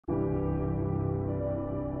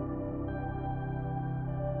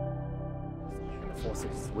Force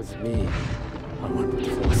is with me. I'm one with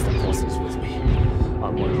the Force. The Force is with me.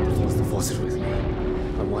 I'm one with the Force. The Force is with me.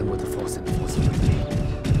 I'm one with the Force, and the Force is with me.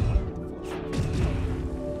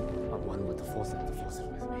 I'm one with the Force, and the Force is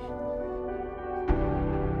with me.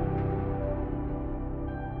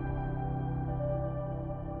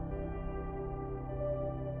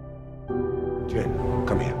 Jen,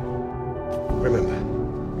 come here. Remember,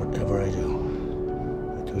 whatever I do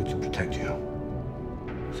it to protect you.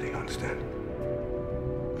 So you understand?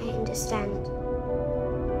 I understand.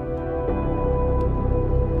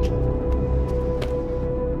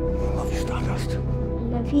 I love you, Stardust. I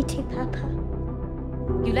love you too, Papa.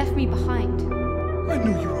 You left me behind. I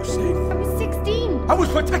knew you were safe. I was 16. I was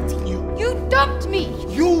protecting you. You dumped me.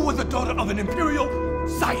 You were the daughter of an Imperial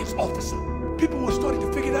science officer. People were starting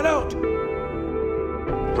to figure that out.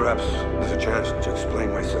 Perhaps there's a chance to explain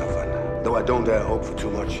myself, and though I don't dare hope for too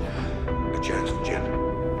much, a chance for Jen,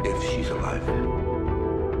 if she's alive.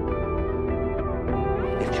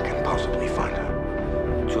 If you can possibly find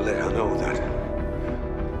her, to let her know that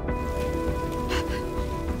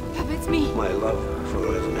Papa, it's me. my love for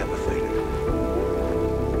her has never faded.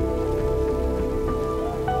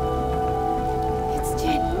 It's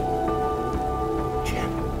Jen.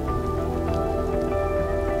 Jen.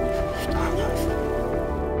 Stardust.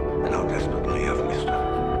 And how desperately I've missed her.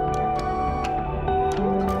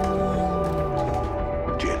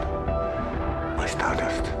 Jen, my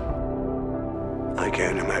Stardust. I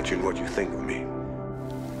can't imagine what you think of me.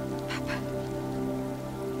 Papa,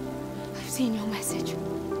 I've seen your message.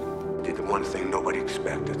 Did the one thing nobody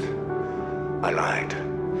expected. I lied.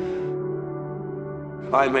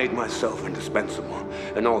 I made myself indispensable,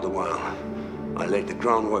 and all the while, I laid the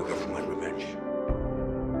groundwork for my revenge.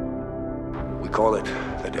 We call it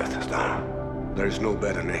the Death Star. There is no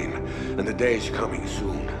better name, and the day is coming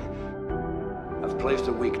soon. I've placed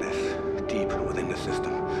a weakness deep within the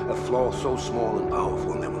system, a flaw so small and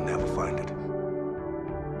powerful they will never find it.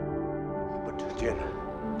 But Jen,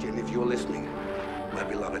 if you're listening, my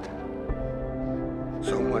beloved,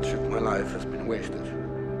 so much of my life has been wasted.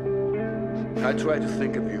 I try to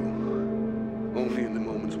think of you only in the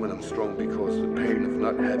moments when I'm strong, because the pain of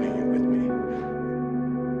not having you with me,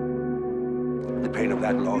 the pain of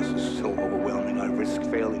that loss is so overwhelming, I risk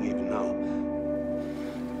failing even now.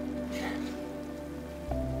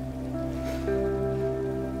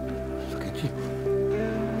 Look at you.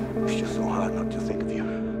 It's just so hard not to think of you.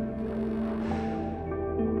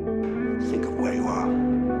 Think of where you are.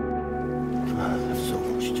 I have so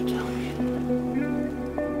much to tell you.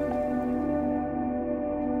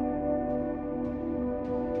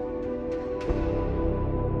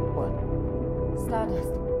 What?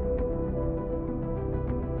 Stardust.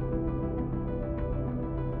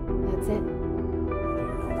 That's it.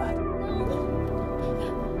 How do you know that?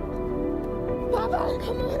 Papa,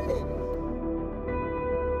 come on.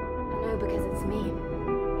 I know because it's me.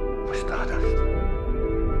 Stardust.